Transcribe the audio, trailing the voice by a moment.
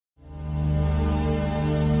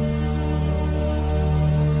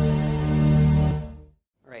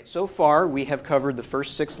right, so far we have covered the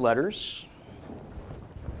first 6 letters.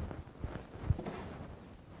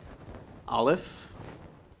 Aleph,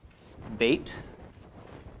 Beit,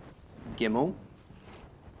 Gimel,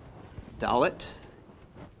 Dalet,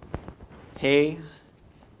 He,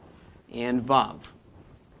 and Vav.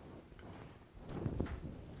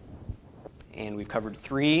 And we've covered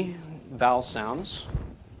 3 vowel sounds,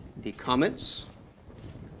 the komets,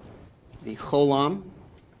 the cholam,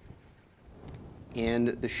 and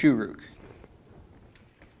the shuruk.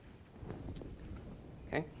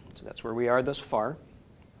 Okay, so that's where we are thus far.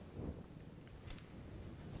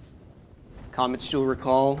 Komets, you'll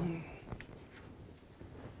recall,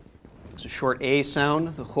 it's a short A sound,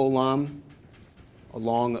 the cholam, a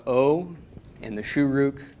long O, and the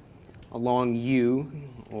shuruk, a long U,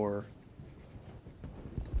 or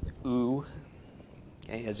U,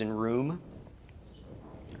 okay, as in room.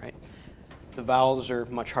 Right? The vowels are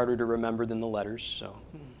much harder to remember than the letters, so.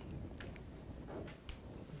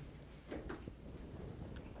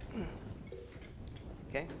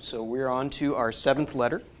 Okay, so we're on to our 7th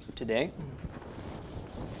letter today.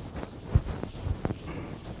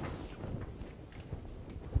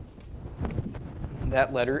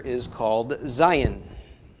 That letter is called Zayin.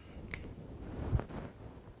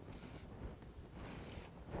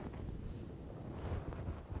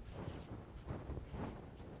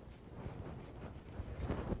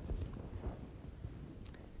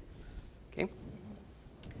 Okay.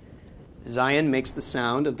 Zayin makes the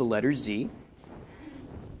sound of the letter Z,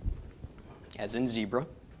 as in zebra.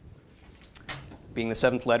 Being the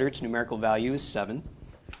 7th letter, its numerical value is 7.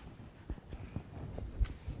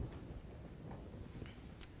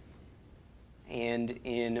 And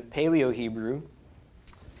in Paleo-Hebrew,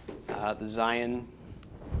 the Zayin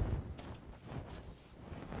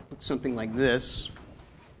looks something like this.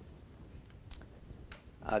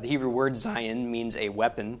 The Hebrew word Zayin means a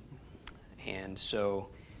weapon, and so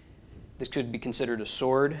this could be considered a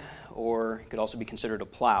sword, or it could also be considered a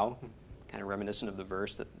plow, kind of reminiscent of the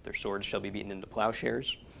verse that their swords shall be beaten into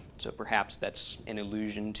plowshares. So perhaps that's an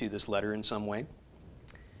allusion to this letter in some way.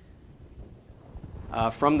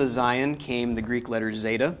 From the Zayin came the Greek letter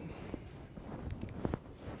zeta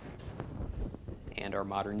and our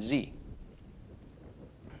modern Z.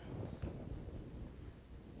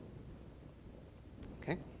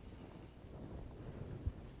 Okay.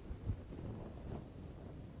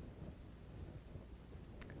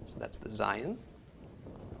 So that's the Zayin.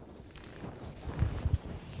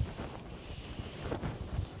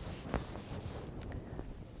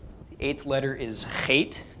 The 8th letter is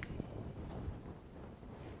Chet.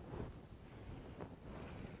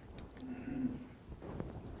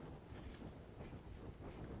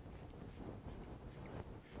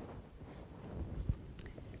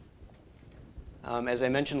 As I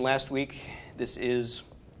mentioned last week, this is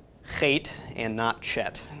Chet and not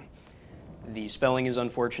Chet. The spelling is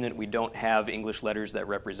unfortunate. We don't have English letters that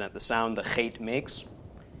represent the sound the Chet makes.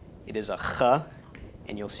 It is a ch,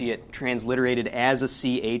 and you'll see it transliterated as a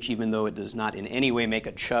ch, even though it does not in any way make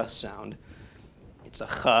a ch sound. It's a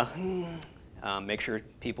ch. Make sure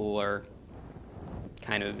people are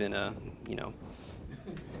kind of in a,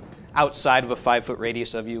 outside of a 5-foot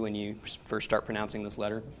radius of you when you first start pronouncing this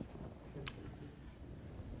letter.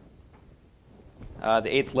 The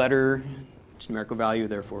 8th letter, its numerical value,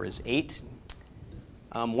 therefore, is 8.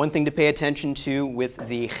 One thing to pay attention to with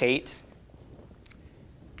the Chet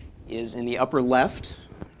is in the upper left,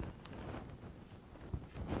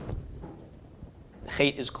 the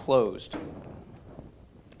Chet is closed.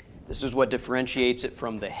 This is what differentiates it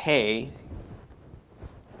from the He,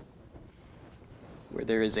 where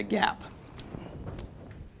there is a gap.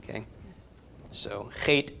 Okay? So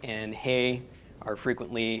Chet and He are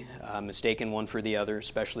frequently mistaken one for the other,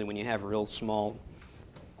 especially when you have real small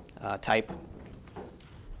type.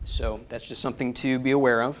 So that's just something to be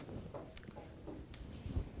aware of.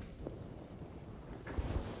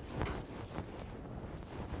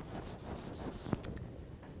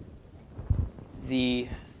 The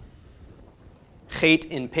Chet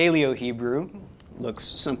in Paleo-Hebrew looks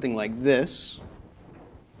something like this.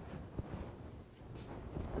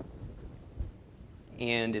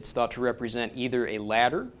 And it's thought to represent either a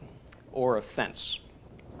ladder or a fence,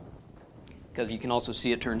 because you can also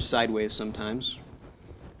see it turn sideways sometimes,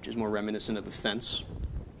 which is more reminiscent of a fence.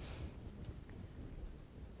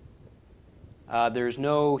 There's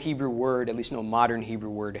no Hebrew word, at least no modern Hebrew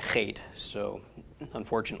word, Chet, so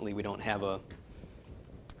unfortunately we don't have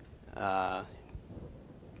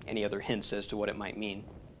any other hints as to what it might mean.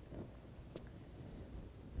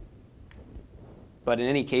 But in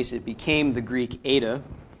any case, it became the Greek eta,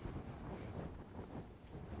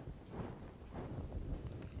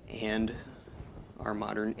 and our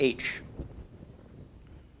modern H.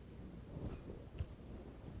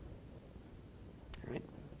 All right.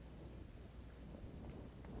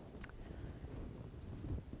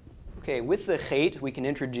 Okay, with the Chet, we can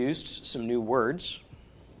introduce some new words.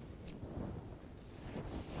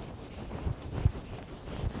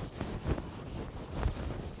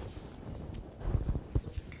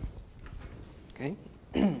 Okay.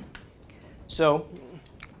 So,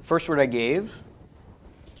 the first word I gave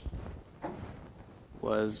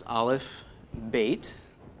was Aleph Beit,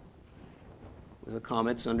 with the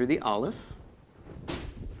comets under the Aleph.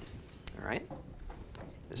 All right.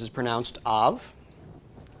 This is pronounced Av,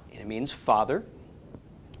 and it means father.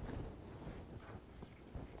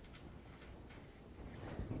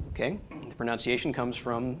 Okay. The pronunciation comes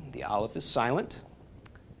from the Aleph is silent.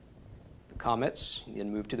 The comets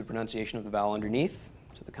then move to the pronunciation of the vowel underneath.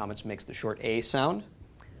 So the comets makes the short A sound,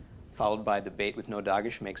 followed by the Beit with no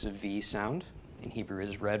dagesh makes a V sound. In Hebrew, it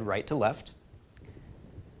is read right to left.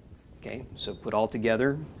 Okay, so put all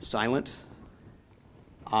together, silent,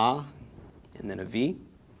 ah, and then a V.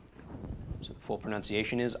 So the full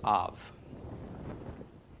pronunciation is Av.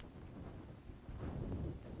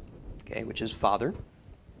 Okay, which is father.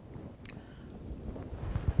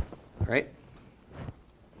 All right.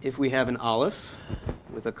 If we have an Aleph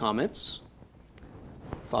with the comets,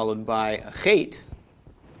 followed by a Chet,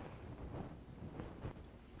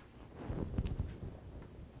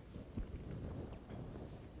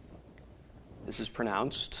 this is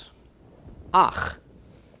pronounced Ach.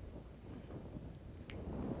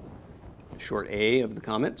 Short A of the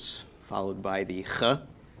comets, followed by the Ch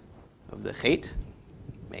of the Chet,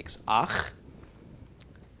 makes Ach.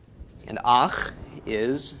 And Ach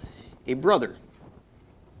is a brother.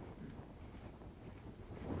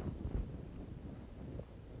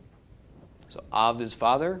 So Av is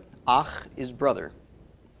father, Ach is brother.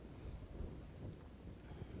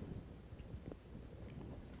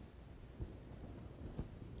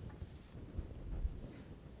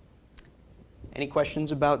 Any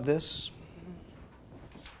questions about this?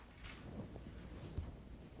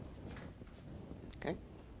 Okay.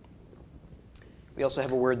 We also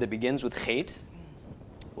have a word that begins with Chet.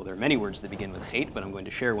 Well, there are many words that begin with Chet, but I'm going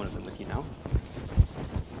to share one of them with you now.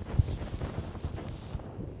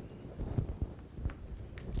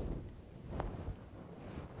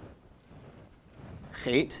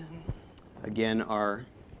 Chet, again, our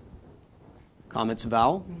comets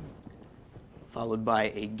vowel, followed by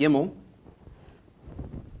a gimel.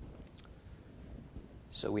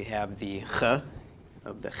 So we have the ch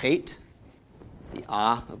of the Chet, the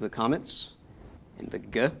ah of the comets, and the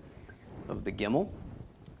g of the gimel.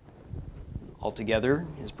 Altogether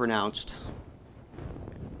is pronounced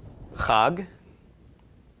Chag.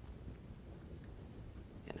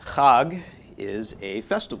 And Chag is a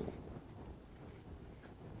festival.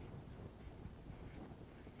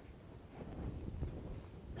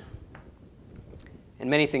 And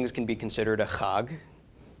many things can be considered a Chag.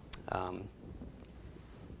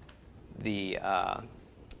 The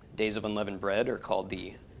days of unleavened bread are called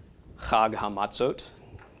the Chag HaMatzot,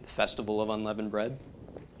 the festival of unleavened bread.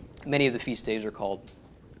 Many of the feast days are called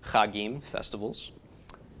Chagim, festivals.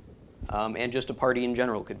 And just a party in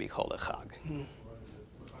general could be called a Chag.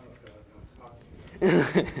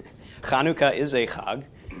 Chanukah is a Chag.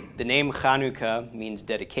 The name Chanukah means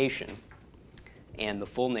dedication. And the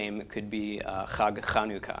full name could be Chag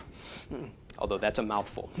Chanukah, although that's a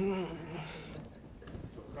mouthful. So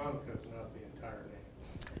Chanukah is not the entire name.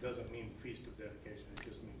 It doesn't mean feast of dedication. It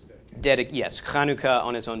just means dedication. Yes, Chanukah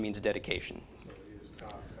on its own means dedication. So it is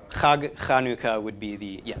Chag Chanukah would be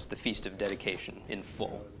the feast of dedication in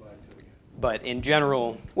full. But in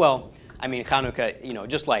general, well, I mean Chanukah,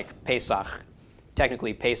 just like Pesach,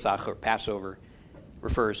 technically Pesach or Passover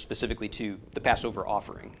refers specifically to the Passover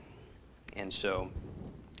offering. And so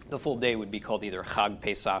the full day would be called either Chag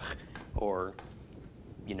Pesach or,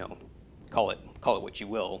 call it what you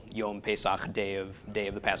will, Yom Pesach, day of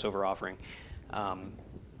the Passover offering.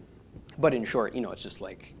 But in short, it's just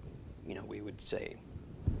like, we would say,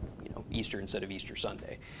 Easter instead of Easter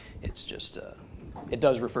Sunday. It's just, it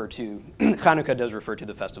does refer to, Chanukah does refer to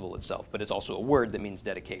the festival itself, but it's also a word that means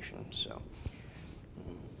dedication. So,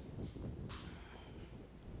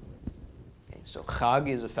 okay, so Chag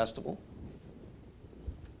is a festival.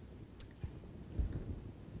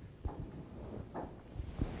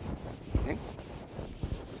 Okay.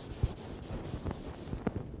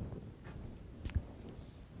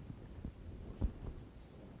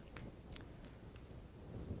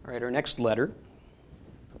 All right, our next letter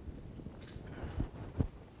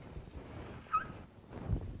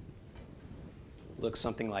looks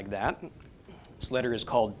something like that. This letter is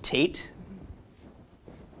called Tate.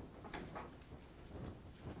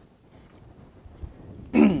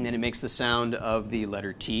 And it makes the sound of the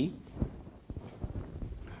letter T.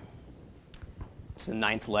 It's the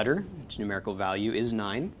 9th letter. Its numerical value is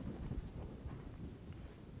 9.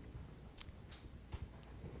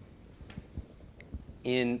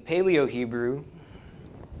 In Paleo-Hebrew,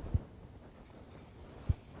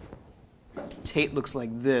 Tate looks like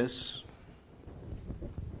this.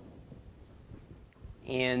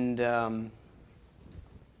 And there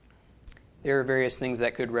are various things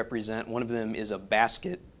that could represent. One of them is a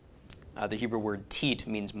basket. The Hebrew word teat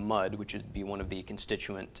means mud, which would be one of the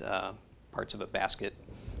constituent parts of a basket,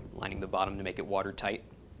 lining the bottom to make it watertight.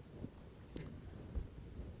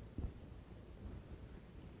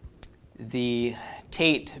 The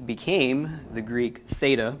Tate became the Greek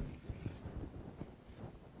theta,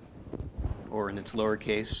 or in its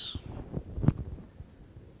lowercase.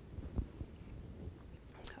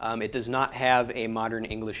 It does not have a modern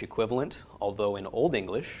English equivalent, although in Old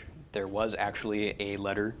English there was actually a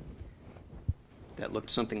letter that looked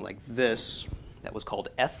something like this that was called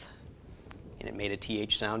eth, and it made a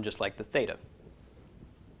th sound just like the theta.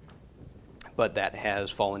 But that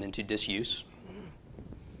has fallen into disuse.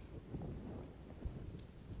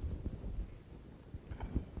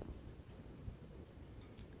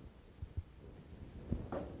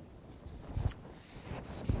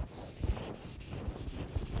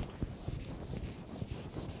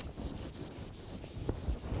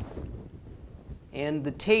 And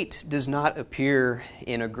the Tate does not appear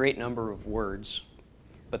in a great number of words,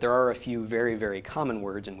 but there are a few very, very common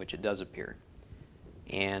words in which it does appear.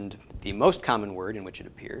 And the most common word in which it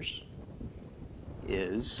appears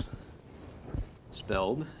is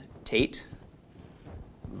spelled Tate,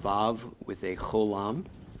 Vav with a cholam,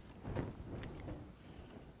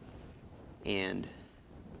 and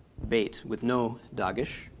Beit with no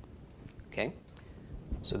dagish. Okay?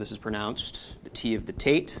 So this is pronounced the T of the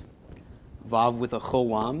Tate. Vav with a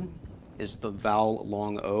cholam is the vowel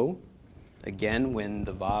long O. Again, when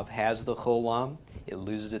the Vav has the cholam, it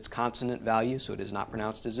loses its consonant value, so it is not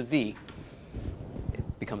pronounced as a V.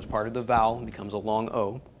 It becomes part of the vowel and becomes a long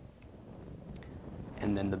O.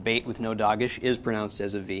 And then the Beit with no dagish is pronounced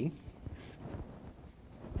as a V.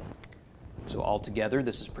 So altogether,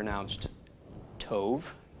 this is pronounced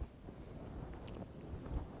Tov.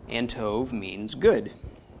 And Tov means good.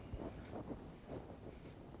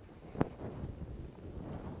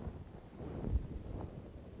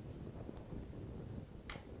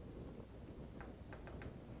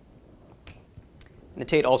 The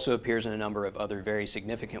Tate also appears in a number of other very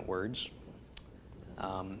significant words,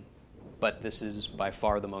 but this is by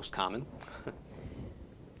far the most common.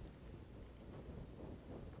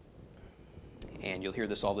 And you'll hear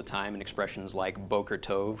this all the time in expressions like Boker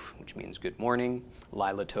Tov, which means good morning.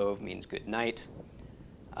 Laila Tov means good night.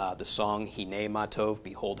 The song Hine Ma Tov,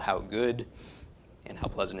 behold how good and how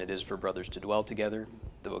pleasant it is for brothers to dwell together,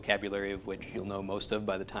 the vocabulary of which you'll know most of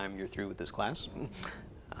by the time you're through with this class.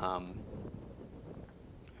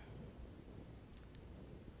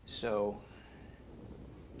 So,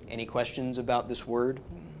 any questions about this word?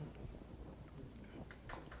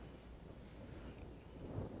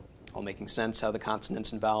 All making sense how the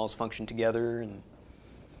consonants and vowels function together and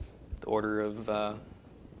the order of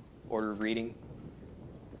reading?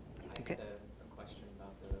 Okay. I had a question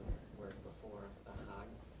about the word before, the chag.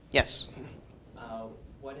 Yes.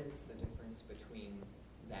 What is the difference between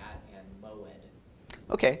that and moed?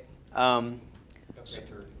 Okay.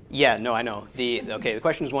 Yeah, no, I know. The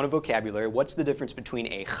question is one of vocabulary. What's the difference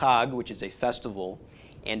between a chag, which is a festival,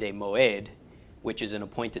 and a moed, which is an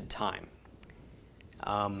appointed time?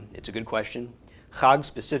 It's a good question. Chag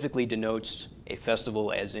specifically denotes a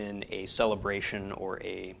festival as in a celebration or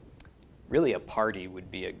really a party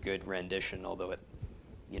would be a good rendition, although it,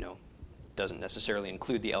 doesn't necessarily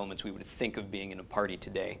include the elements we would think of being in a party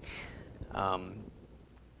today.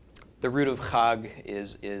 The root of chag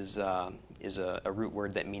is a root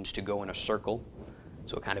word that means to go in a circle.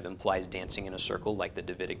 So it kind of implies dancing in a circle, like the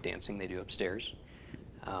Davidic dancing they do upstairs.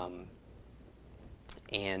 So,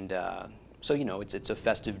 it's a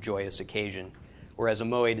festive, joyous occasion. Whereas a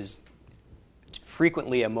moed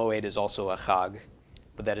is also a chag,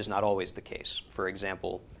 but that is not always the case. For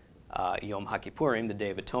example, Yom HaKippurim, the Day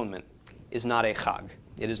of Atonement, is not a chag.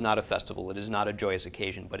 It is not a festival. It is not a joyous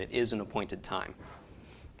occasion, but it is an appointed time.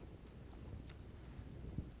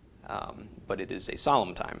 But it is a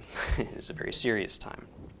solemn time. It is a very serious time.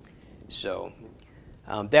 So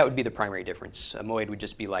that would be the primary difference. A moed would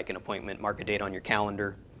just be like an appointment, mark a date on your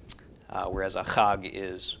calendar, whereas a chag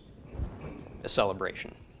is a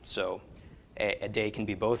celebration. So A day can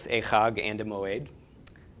be both a chag and a moed,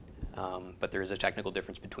 but there is a technical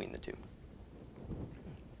difference between the two.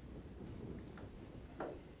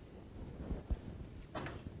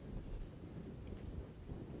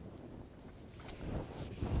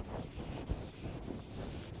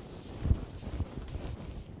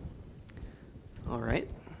 All right.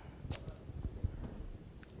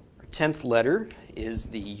 Our 10th letter is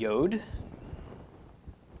the yod.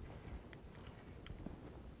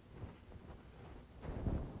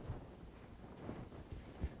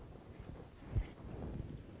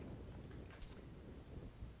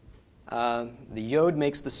 The yod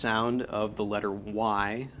makes the sound of the letter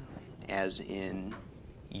Y, as in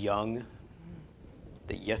young,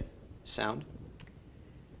 the y sound.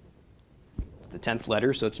 The 10th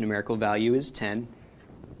letter, so its numerical value is 10.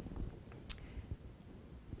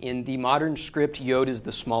 In the modern script, yod is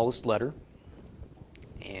the smallest letter.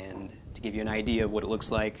 And to give you an idea of what it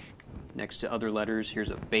looks like, next to other letters, here's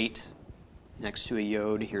a beit. Next to a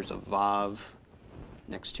yod, here's a vav.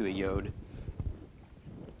 Next to a yod.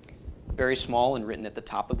 Very small and written at the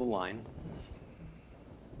top of the line.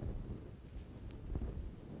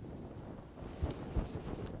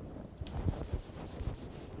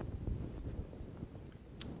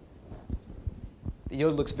 The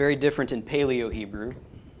yod looks very different in Paleo-Hebrew.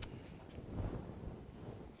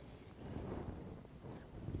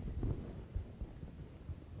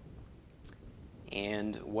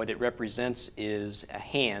 And what it represents is a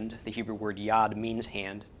hand. The Hebrew word yad means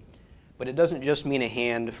hand. But it doesn't just mean a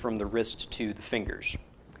hand from the wrist to the fingers.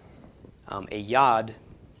 A yad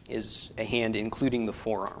is a hand including the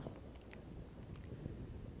forearm.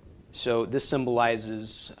 So this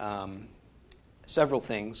symbolizes several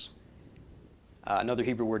things. Another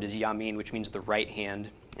Hebrew word is yamin, which means the right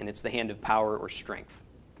hand, and it's the hand of power or strength.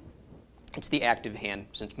 It's the active hand,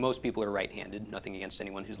 since most people are right-handed, nothing against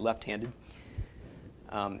anyone who's left-handed.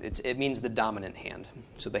 It means the dominant hand,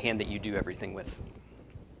 so the hand that you do everything with.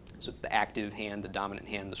 So it's the active hand, the dominant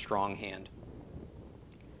hand, the strong hand.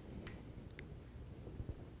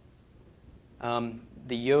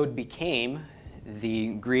 The yod became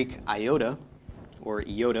the Greek iota, or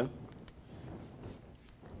iota,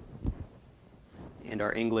 and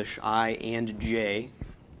our English I and J.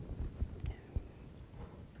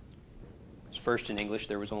 First in English,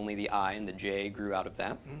 there was only the I, and the J grew out of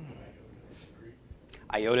that.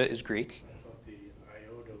 Iota is Greek. I thought the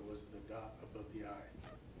iota was the dot above the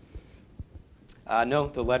I. No,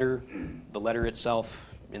 the letter itself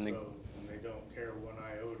in the. So when they don't care one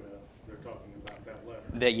iota, they're talking about that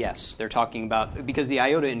letter. Yes, they're talking about, because the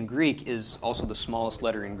iota in Greek is also the smallest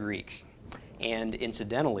letter in Greek. And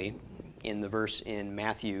incidentally, in the verse in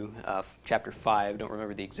Matthew chapter 5, don't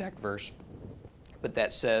remember the exact verse, but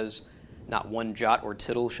that says, not one jot or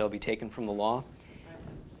tittle shall be taken from the law.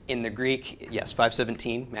 In the Greek, yes,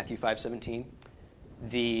 5:17, Matthew 5:17.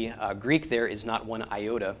 The Greek there is not one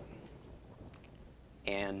iota.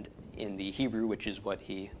 And in the Hebrew, which is what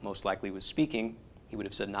he most likely was speaking, he would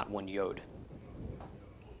have said not one yod.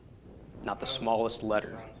 Not the smallest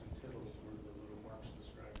letter. Jots and tittles were the little marks the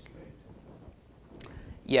scribes made.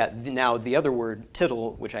 Yeah, now the other word,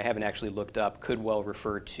 tittle, which I haven't actually looked up, could well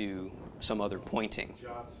refer to some other pointing.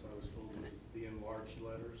 Jots, I was told, was the enlarged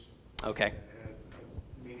letters. Okay. That had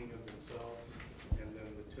a meaning of themselves, and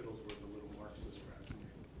then the tittles were the little marks the scribes made.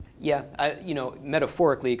 Yeah,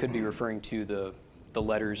 metaphorically, it could be referring to the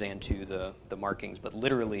letters and to the markings, but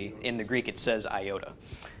literally in the Greek it says iota,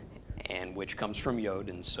 and which comes from yod,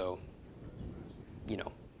 and so,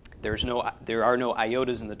 there are no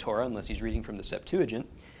iotas in the Torah unless he's reading from the Septuagint,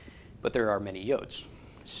 but there are many yods,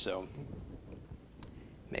 so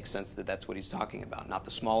it makes sense that that's what he's talking about, not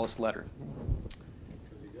the smallest letter.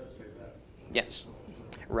 Because he does say that. Yes,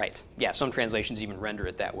 right. Yeah, some translations even render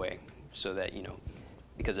it that way, so that,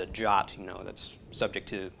 because a jot, that's subject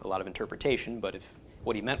to a lot of interpretation, but if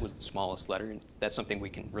what he meant was the smallest letter, that's something we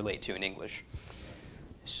can relate to in English.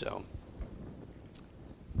 So,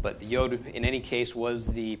 but the yod, in any case, was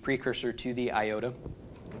the precursor to the iota,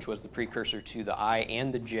 which was the precursor to the I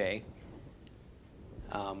and the J.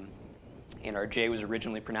 And our J was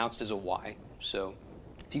originally pronounced as a Y. So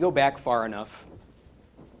if you go back far enough,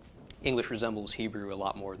 English resembles Hebrew a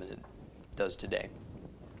lot more than it does today.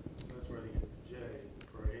 That's where they get the J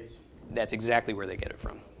for AC. That's exactly where they get it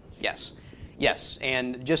from. Yes. Yes,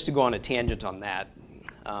 and just to go on a tangent on that,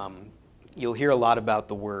 you'll hear a lot about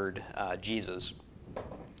the word Jesus.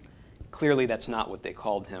 Clearly, that's not what they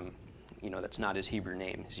called him. That's not his Hebrew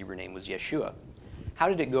name. His Hebrew name was Yeshua. How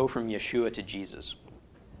did it go from Yeshua to Jesus?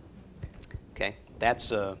 Okay,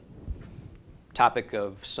 that's a topic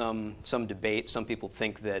of some debate. Some people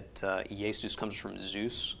think that Jesus comes from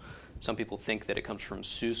Zeus, Some people think that it comes from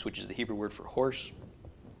sus, which is the Hebrew word for horse.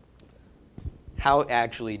 How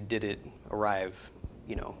actually did it arrive?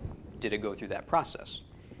 Did it go through that process?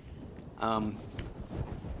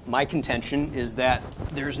 My contention is that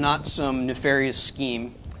there's not some nefarious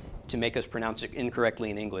scheme to make us pronounce it incorrectly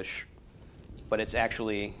in English, but it's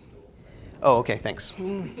actually... Oh, okay, thanks.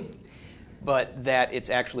 But that it's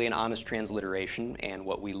actually an honest transliteration, and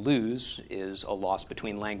what we lose is a loss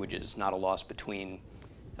between languages, not a loss between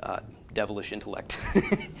devilish intellect.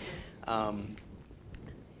 Now,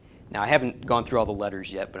 I haven't gone through all the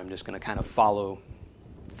letters yet, but I'm just going to kind of follow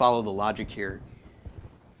the logic here.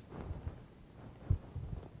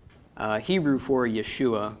 Hebrew for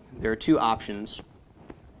Yeshua, there are two options.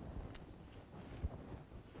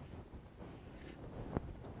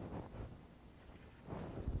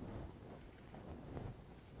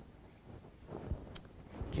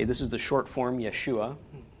 Okay, this is the short form, Yeshua,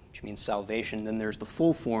 which means salvation. Then there's the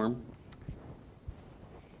full form,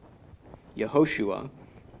 Yehoshua.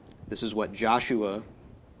 This is what Joshua,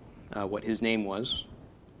 what his name was,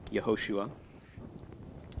 Yehoshua.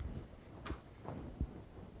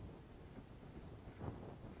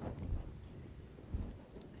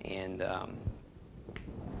 And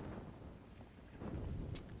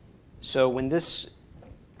so when this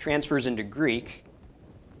transfers into Greek,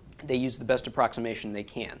 they use the best approximation they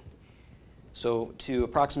can. So to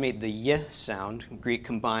approximate the y sound, Greek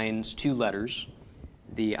combines two letters,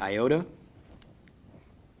 the iota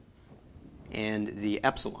and the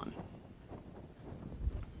epsilon,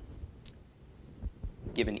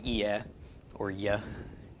 given ie or y.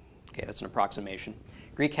 Okay, that's an approximation.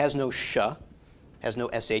 Greek has no sh, has no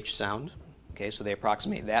sh sound. Okay, so they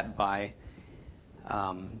approximate that by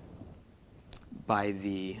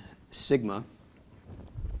the sigma.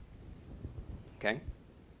 Okay.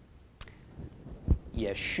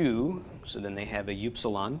 Yeshu, so then they have a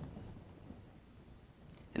upsilon.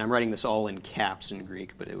 And I'm writing this all in caps in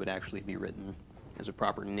Greek, but it would actually be written as a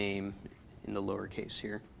proper name in the lowercase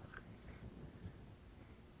here.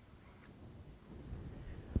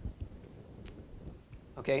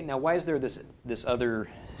 Okay, now why is there this other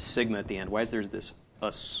sigma at the end? Why is there this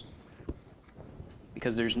us?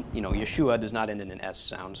 Because there's, Yeshua does not end in an S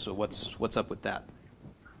sound, so what's up with that?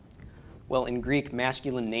 Well, in Greek,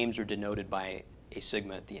 masculine names are denoted by a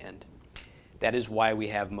sigma at the end. That is why we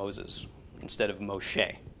have Moses instead of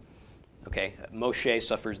Moshe. Okay, Moshe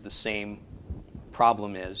suffers the same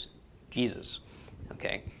problem as Jesus.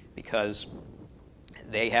 Okay, because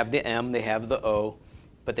they have the M, they have the O,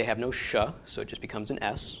 but they have no sh, so it just becomes an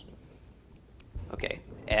S. Okay,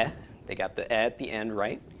 they got the at the end,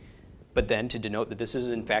 right? But then to denote that this is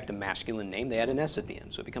in fact a masculine name, they add an S at the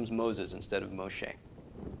end, so it becomes Moses instead of Moshe.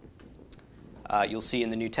 You'll see in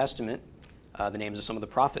the New Testament the names of some of the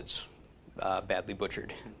prophets badly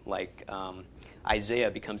butchered, like Isaiah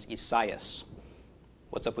becomes Isaias.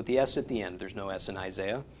 What's up with the S at the end? There's no S in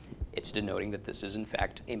Isaiah. It's denoting that this is in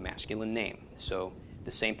fact a masculine name. So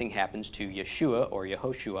the same thing happens to Yeshua or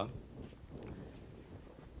Yehoshua.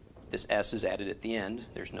 This S is added at the end.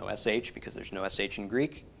 There's no SH because there's no SH in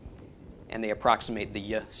Greek. And they approximate the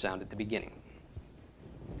Y sound at the beginning.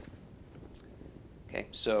 Okay,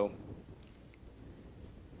 so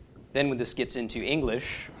then when this gets into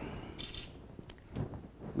English,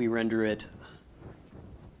 we render it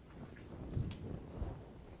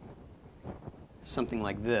something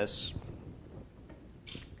like this.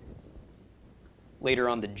 Later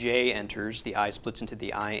on, the J enters, the I splits into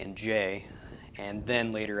the I and J, and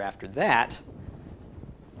then later after that,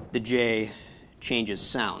 the J changes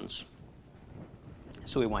sounds.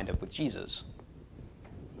 So we wind up with Jesus.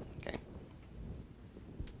 Okay.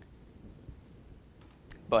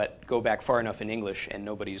 But go back far enough in English, and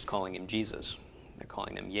nobody's calling him Jesus. They're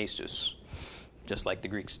calling him Jesus, just like the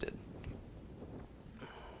Greeks did. All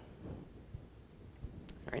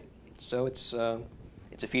right. So it's a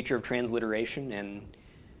feature of transliteration, and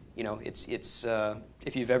it's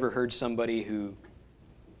if you've ever heard somebody who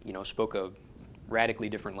spoke a radically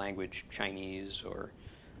different language, Chinese or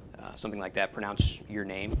something like that, pronounce your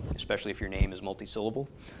name, especially if your name is multisyllable,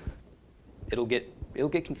 it'll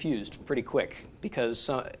get confused pretty quick because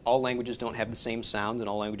all languages don't have the same sounds and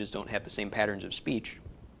all languages don't have the same patterns of speech.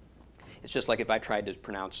 It's just like if I tried to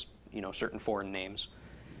pronounce certain foreign names,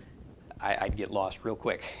 I'd get lost real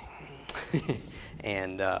quick.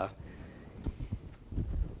 And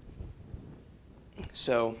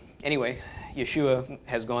so anyway, Yeshua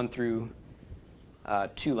has gone through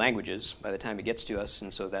two languages by the time it gets to us,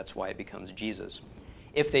 and so that's why it becomes Jesus.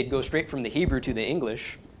 If they'd go straight from the Hebrew to the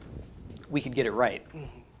English, we could get it right,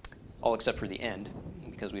 all except for the end,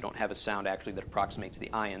 because we don't have a sound actually that approximates the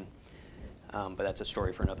ion. But that's a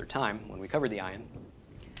story for another time when we cover the ayin.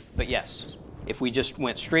 But yes, if we just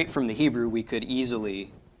went straight from the Hebrew, we could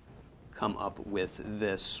easily come up with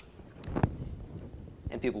this,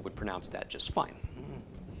 and people would pronounce that just fine.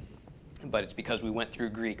 But it's because we went through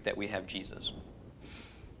Greek that we have Jesus.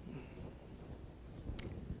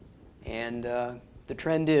 And the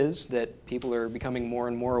trend is that people are becoming more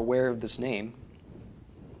and more aware of this name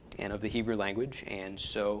and of the Hebrew language, and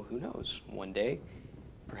so who knows, one day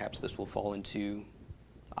perhaps this will fall into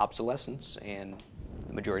obsolescence and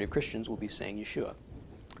the majority of Christians will be saying Yeshua.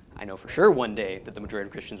 I know for sure one day that the majority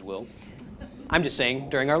of Christians will. I'm just saying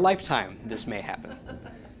during our lifetime this may happen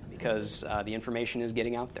because the information is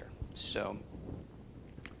getting out there. So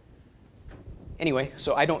anyway,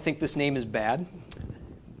 so I don't think this name is bad,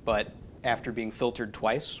 but after being filtered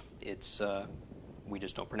twice, it's we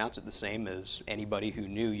just don't pronounce it the same as anybody who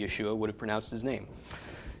knew Yeshua would have pronounced his name.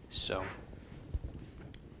 So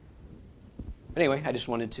anyway, I just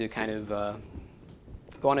wanted to kind of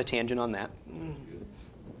go on a tangent on that.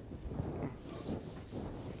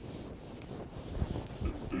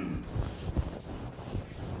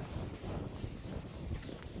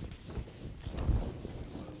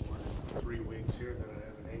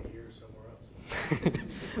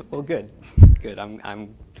 Well, good.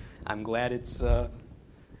 I'm glad it's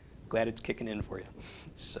kicking in for you.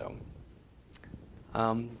 So,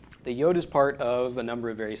 the Yod is part of a number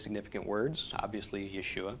of very significant words. Obviously,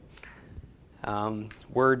 Yeshua.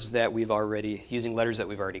 Words that we've already using letters that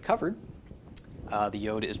we've already covered. The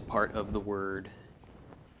Yod is part of the word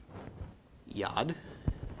Yad.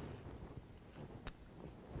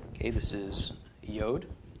 Okay, this is Yod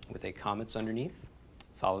with a comets underneath,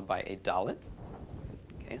 followed by a Dalet.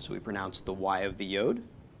 Okay, so we pronounce the Y of the Yod,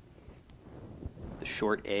 the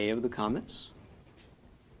short A of the comets,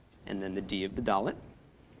 and then the D of the Dalet.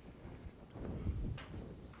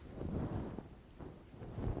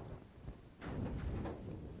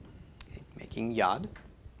 Okay, making Yad.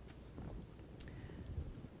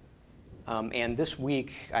 And this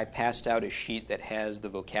week I passed out a sheet that has the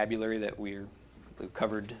vocabulary that we've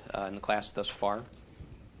covered in the class thus far.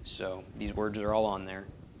 So these words are all on there.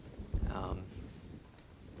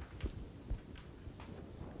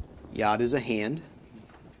 Yad is a hand.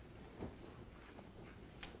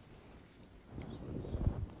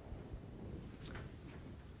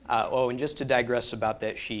 And just to digress about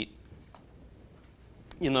that sheet,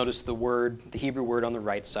 you'll notice the Hebrew word on the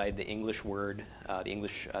right side, the English word, the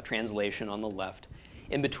English translation on the left.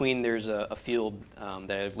 In between, there's a field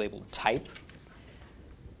that I've labeled type.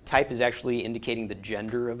 Type is actually indicating the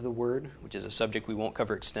gender of the word, which is a subject we won't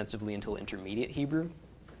cover extensively until intermediate Hebrew.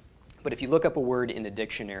 But if you look up a word in a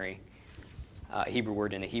dictionary, a Hebrew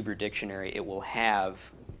word in a Hebrew dictionary, it will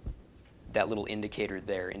have that little indicator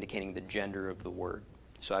there indicating the gender of the word.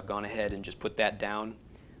 So I've gone ahead and just put that down.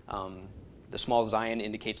 The small zayin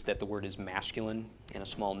indicates that the word is masculine, and a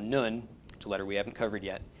small nun, which is a letter we haven't covered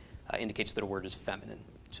yet, indicates that a word is feminine.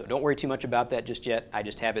 So don't worry too much about that just yet. I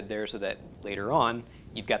just have it there so that later on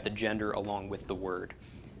you've got the gender along with the word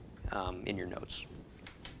in your notes.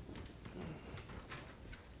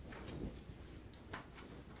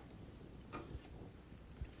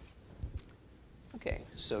 Okay,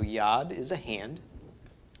 so Yad is a hand.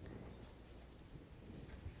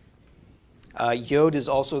 Yod is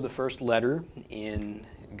also the first letter in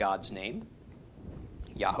God's name,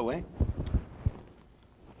 Yahweh.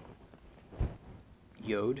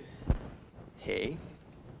 Yod, He,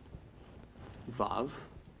 Vav,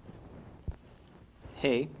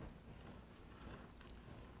 He.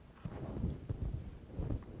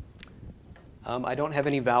 I don't have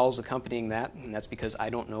any vowels accompanying that, and that's because I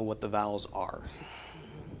don't know what the vowels are.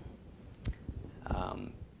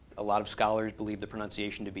 A lot of scholars believe the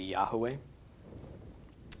pronunciation to be Yahweh.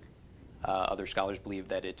 Other scholars believe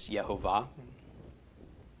that it's Yehovah,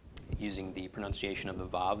 using the pronunciation of the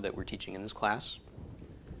Vav that we're teaching in this class.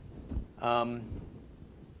 My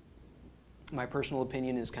personal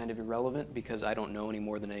opinion is kind of irrelevant because I don't know any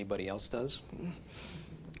more than anybody else does.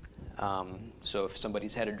 So if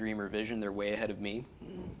somebody's had a dream or vision, they're way ahead of me,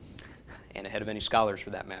 and ahead of any scholars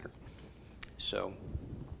for that matter. So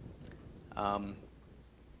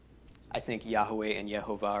I think Yahweh and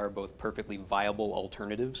Yehovah are both perfectly viable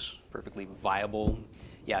alternatives, perfectly viable.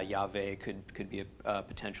 Yeah, Yahweh could be a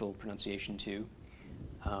potential pronunciation too.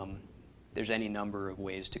 There's any number of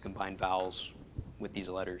ways to combine vowels with these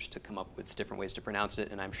letters to come up with different ways to pronounce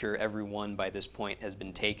it, and I'm sure everyone by this point has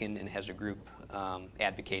been taken and has a group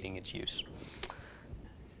advocating its use.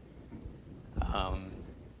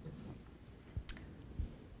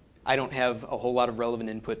 I don't have a whole lot of relevant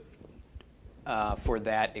input for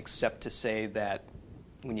that except to say that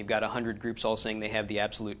when you've got 100 groups all saying they have the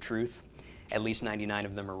absolute truth, at least 99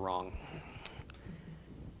 of them are wrong.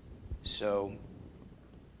 So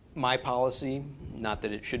my policy, not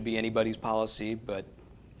that it should be anybody's policy, but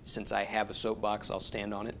since I have a soapbox, I'll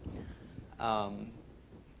stand on it,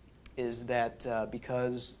 is that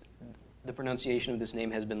because the pronunciation of this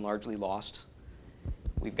name has been largely lost,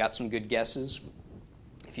 we've got some good guesses.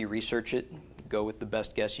 If you research it, go with the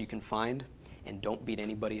best guess you can find, and don't beat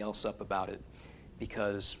anybody else up about it,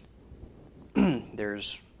 because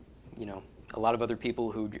there's, a lot of other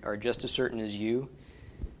people who are just as certain as you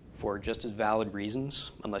for just as valid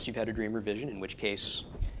reasons, unless you've had a dream or vision, in which case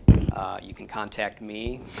you can contact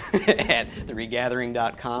me at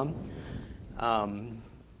theregathering.com.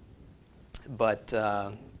 But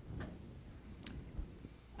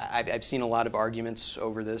I've seen a lot of arguments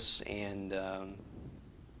over this, and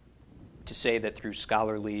to say that through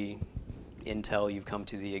scholarly intel you've come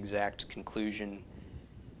to the exact conclusion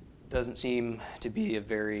doesn't seem to be a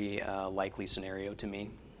very likely scenario to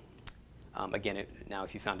me. Again, now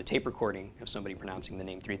if you found a tape recording of somebody pronouncing the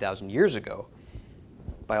name 3,000 years ago,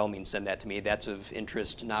 by all means send that to me. That's of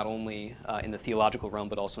interest not only in the theological realm,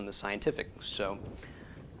 but also in the scientific. So,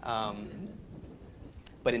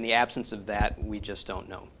 but in the absence of that, we just don't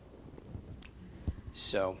know.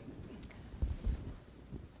 So,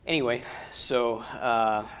 anyway,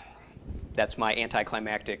 that's my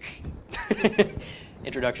anticlimactic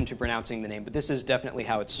introduction to pronouncing the name. But this is definitely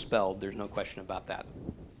how it's spelled. There's no question about that.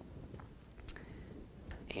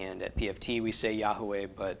 And at PFT, we say Yahweh,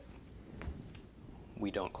 but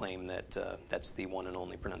we don't claim that that's the one and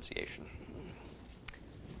only pronunciation.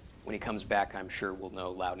 When he comes back, I'm sure we'll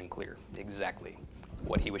know loud and clear exactly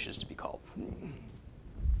what he wishes to be called.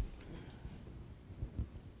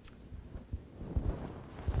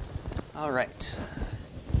 All right.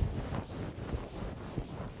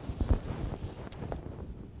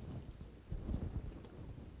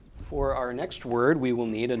 For our next word, we will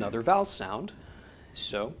need another vowel sound.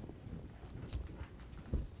 So,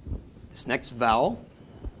 this next vowel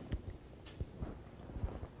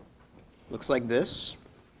looks like this.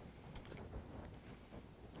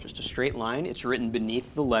 Just a straight line. It's written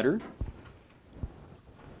beneath the letter,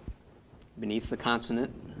 beneath the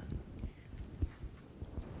consonant.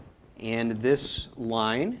 And this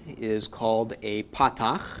line is called a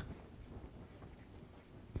patach.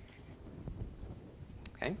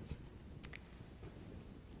 Okay.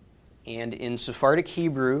 And in Sephardic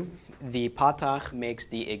Hebrew, the patach makes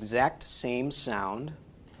the exact same sound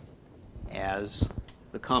as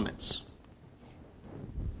the comets.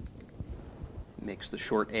 It makes the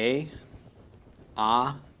short A,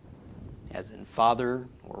 as in father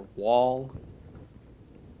or wall.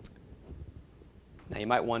 Now you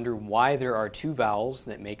might wonder why there are two vowels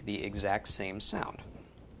that make the exact same sound.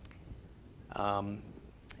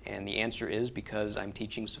 And the answer is because I'm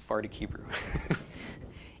teaching Sephardic Hebrew.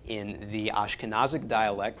 In the Ashkenazic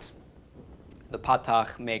dialect, the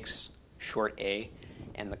patach makes short A,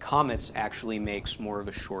 and the comets actually makes more of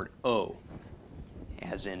a short O,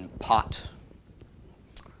 as in pot.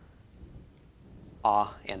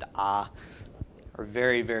 And are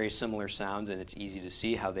very, very similar sounds, and it's easy to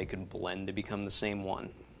see how they could blend to become the same one.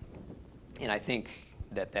 And I think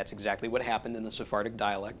that that's exactly what happened in the Sephardic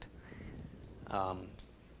dialect.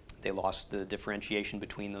 They lost the differentiation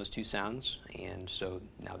between those two sounds, and so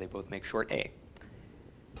now they both make short A.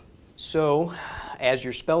 So, as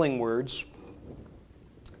you're spelling words,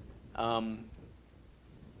 you're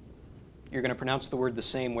going to pronounce the word the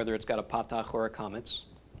same whether it's got a patach or a comets.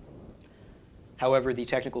 However, the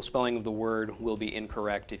technical spelling of the word will be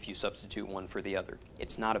incorrect if you substitute one for the other.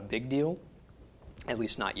 It's not a big deal, at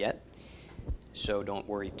least not yet, so don't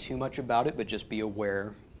worry too much about it, but just be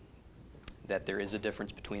aware that there is a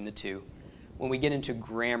difference between the two. When we get into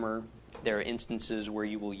grammar, there are instances where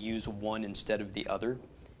you will use one instead of the other,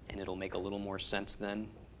 and it'll make a little more sense then.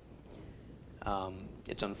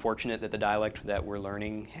 It's unfortunate that the dialect that we're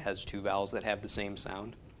learning has two vowels that have the same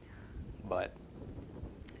sound, but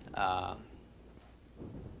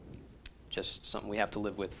just something we have to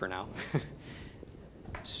live with for now.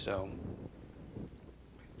 So,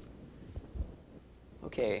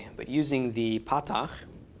 okay, but using the patach,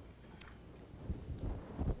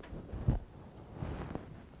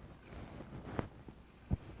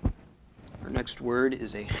 our next word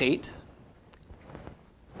is a chet,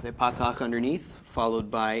 with a patach underneath, followed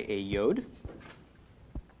by a yod.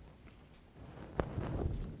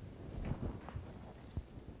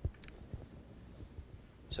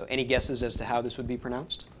 So any guesses as to how this would be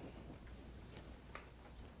pronounced?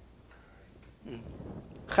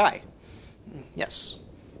 Chai. Yes.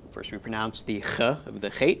 First we pronounce the ch of the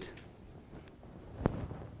chet.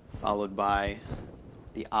 followed by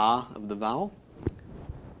the ah of the vowel,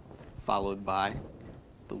 followed by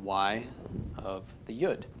the y of the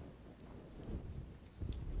yud.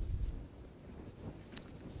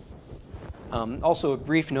 Also, a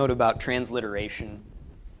brief note about transliteration.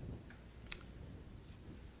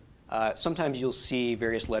 Sometimes you'll see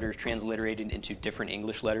various letters transliterated into different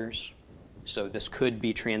English letters. So this could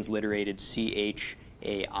be transliterated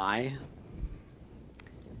C-H-A-I,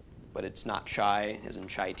 but it's not chai, as in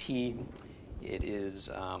chai tea. It is,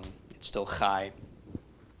 it's still chai.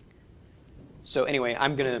 So anyway,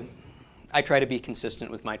 I try to be consistent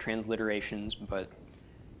with my transliterations, but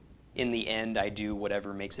in the end, I do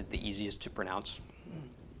whatever makes it the easiest to pronounce.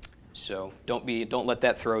 So don't let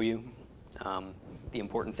that throw you. The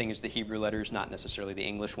important thing is the Hebrew letters, not necessarily the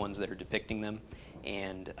English ones that are depicting them.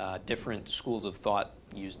 And different schools of thought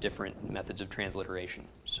use different methods of transliteration.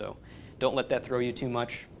 So don't let that throw you too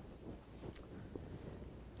much.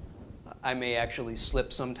 I may actually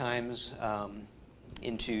slip sometimes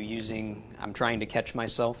into using, I'm trying to catch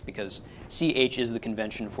myself, because CH is the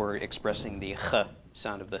convention for expressing the ch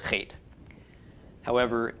sound of the chet.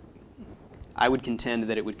 However, I would contend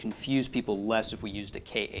that it would confuse people less if we used a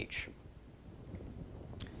KH.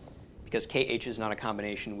 Because KH is not a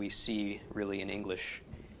combination we see really in English.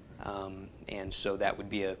 And so that would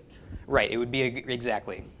be it would be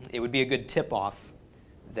it would be a good tip-off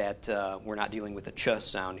that we're not dealing with a ch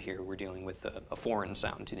sound here, we're dealing with a foreign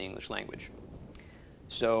sound to the English language.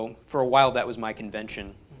 So for a while that was my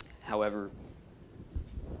convention. However,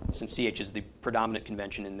 since CH is the predominant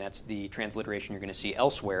convention and that's the transliteration you're going to see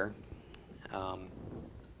elsewhere,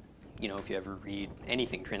 if you ever read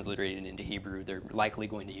anything transliterated into Hebrew, they're likely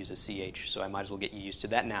going to use a CH, so I might as well get you used to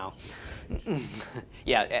that now.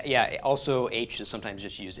 Yeah. Also, H is sometimes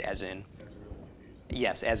just used as in,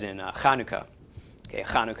 yes, as in Chanukah. Okay,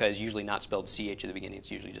 Chanukah is usually not spelled CH at the beginning,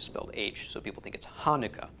 it's usually just spelled H, so people think it's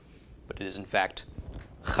Hanukkah, but it is in fact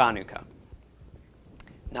Chanukah.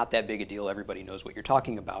 Not that big a deal, everybody knows what you're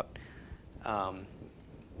talking about.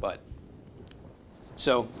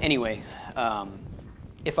 So anyway,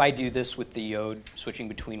 if I do this with the yod, switching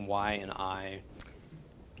between Y and I,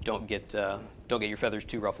 don't get your feathers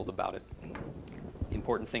too ruffled about it. The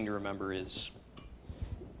important thing to remember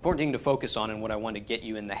important thing to focus on, and what I want to get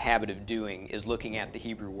you in the habit of doing, is looking at the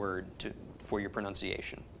Hebrew word for your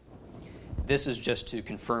pronunciation. This is just to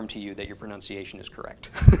confirm to you that your pronunciation is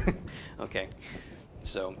correct. Okay,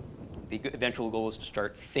 so the eventual goal is to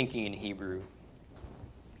start thinking in Hebrew,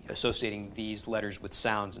 associating these letters with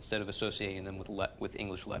sounds instead of associating them with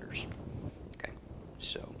English letters. Okay,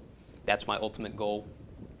 so that's my ultimate goal.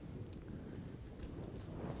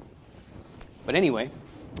 But anyway,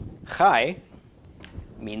 chai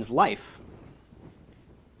means life.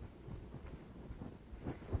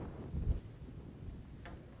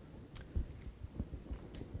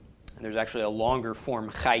 And there's actually a longer form,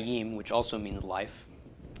 chayim, which also means life,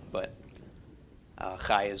 but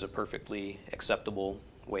chai is a perfectly acceptable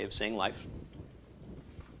way of saying life.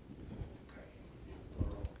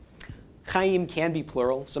 Chaim can be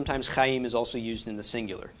plural. Sometimes chaim is also used in the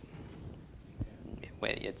singular.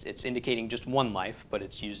 It's indicating just one life, but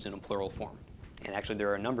it's used in a plural form. And actually there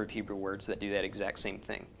are a number of Hebrew words that do that exact same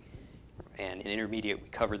thing. And in intermediate, we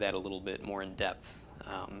cover that a little bit more in depth.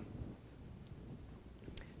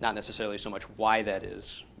 Not necessarily so much why that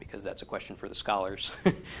is, because that's a question for the scholars,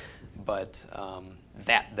 but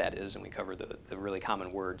that is, and we cover the really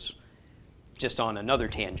common words. Just on another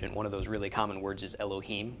tangent, one of those really common words is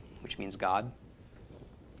Elohim, which means God.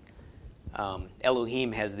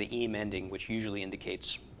 Elohim has the im ending, which usually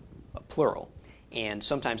indicates a plural. And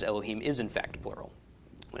sometimes Elohim is in fact plural.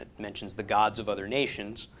 When it mentions the gods of other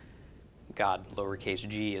nations, God, lowercase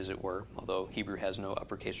g as it were, although Hebrew has no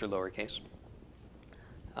uppercase or lowercase,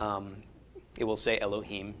 it will say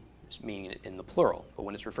Elohim, meaning it in the plural. But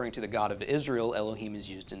when it's referring to the God of Israel, Elohim is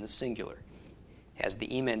used in the singular. It has the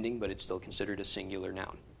im ending, but it's still considered a singular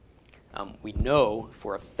noun. We know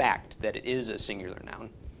for a fact that it is a singular noun,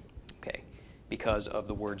 okay, because of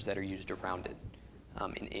the words that are used around it.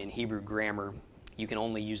 In Hebrew grammar, you can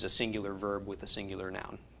only use a singular verb with a singular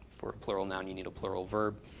noun. For a plural noun, you need a plural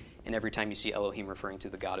verb. And every time you see Elohim referring to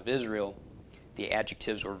the God of Israel, the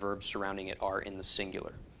adjectives or verbs surrounding it are in the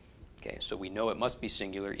singular. Okay, so we know it must be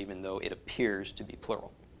singular even though it appears to be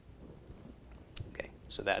plural. Okay,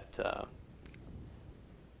 so that's a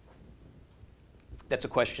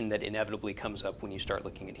question that inevitably comes up when you start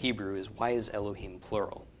looking at Hebrew, is why is Elohim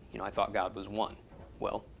plural? I thought God was one.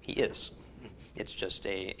 Well, he is. It's just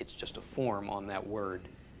a form on that word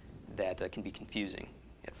that can be confusing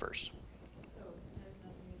at first. So it has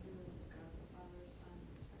nothing to do with God the Father, Son,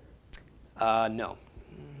 and Spirit? No.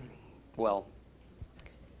 Well,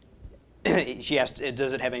 she asked,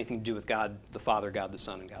 does it have anything to do with God the Father, God the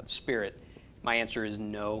Son, and God the Spirit? My answer is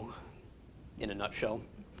no, in a nutshell,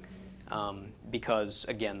 because,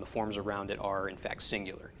 again, the forms around it are, in fact,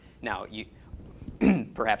 singular. Now,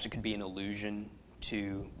 perhaps it could be an allusion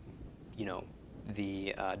to,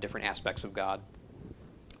 the different aspects of God.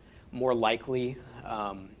 More likely,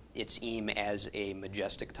 it's eem as a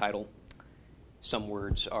majestic title. Some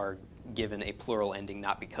words are given a plural ending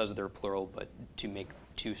not because they're plural, but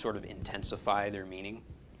to sort of intensify their meaning.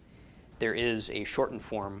 There is a shortened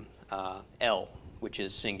form, El, which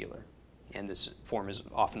is singular, and this form is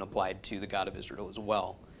often applied to the God of Israel as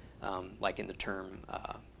well, like in the term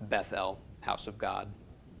Bethel, house of God,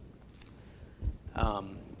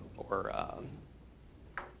 or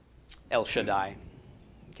El Shaddai,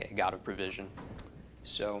 okay, God of provision.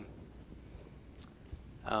 So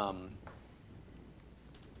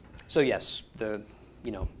yes, the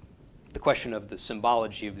question of the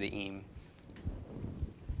symbology of the eem,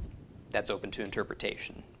 that's open to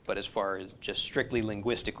interpretation. But as far as just strictly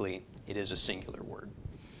linguistically, it is a singular word.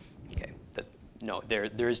 Okay.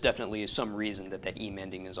 There is definitely some reason that eem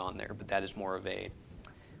ending is on there, but that is more of a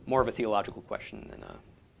theological question than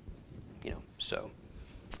So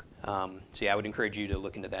yeah, I would encourage you to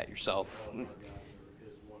look into that yourself. All of our gods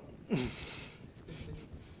is one of them.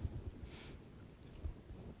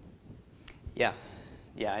 Yeah,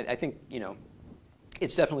 I think,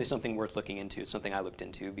 it's definitely something worth looking into. It's something I looked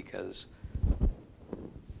into because,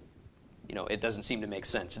 it doesn't seem to make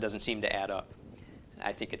sense. It doesn't seem to add up.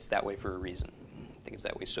 I think it's that way for a reason. I think it's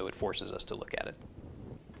that way so it forces us to look at it.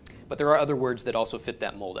 But there are other words that also fit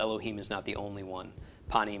that mold. Elohim is not the only one.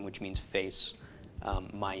 Panim, which means face.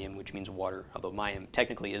 Mayim, which means water, although Mayim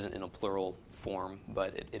technically isn't in a plural form,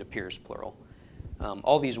 but it appears plural.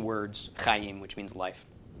 All these words, Chayim, which means life,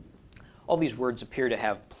 all these words appear to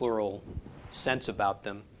have plural sense about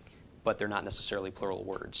them, but they're not necessarily plural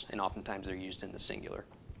words, and oftentimes they're used in the singular.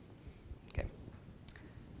 Okay.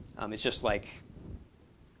 It's just like,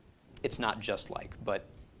 it's not just like, but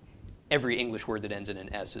every English word that ends in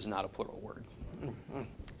an S is not a plural word.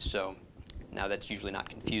 So now that's usually not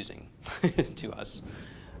confusing to us,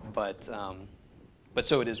 but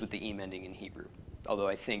so it is with the eem ending in Hebrew. Although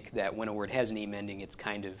I think that when a word has an eem ending, it's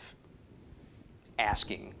kind of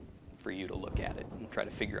asking for you to look at it and try to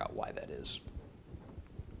figure out why that is.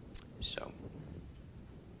 So,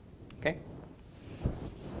 okay.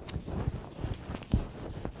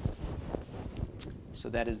 So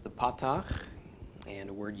that is the patach, and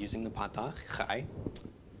a word using the patach, chai.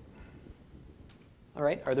 All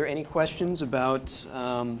right, are there any questions about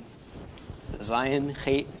Zayin,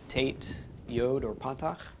 Chet, Tate, Yod, or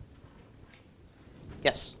patach?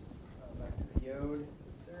 Yes? Back to the Yod,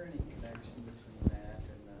 is there any connection between that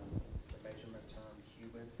and the measurement term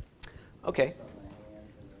cubit? Okay. Based on the hand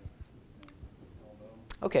and the elbow?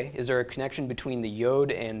 Okay, is there a connection between the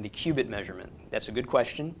Yod and the cubit measurement? That's a good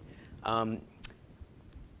question.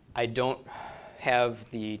 I don't have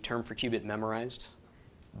the term for cubit memorized,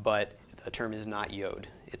 but the term is not Yod.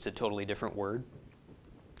 It's a totally different word.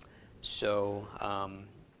 So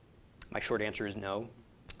my short answer is no,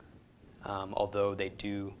 although they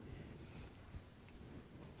do.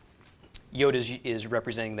 Yod is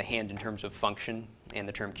representing the hand in terms of function, and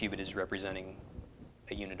the term cubit is representing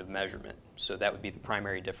a unit of measurement. So that would be the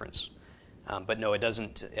primary difference. But no, it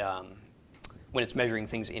doesn't. When it's measuring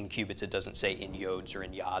things in cubits, it doesn't say in yods or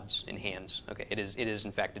in yods, in hands. Okay, it is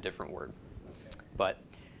in fact a different word. Okay. But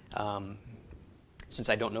since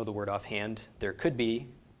I don't know the word offhand, there could be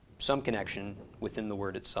some connection within the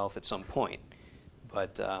word itself at some point.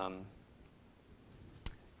 But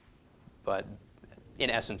in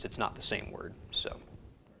essence, it's not the same word. So.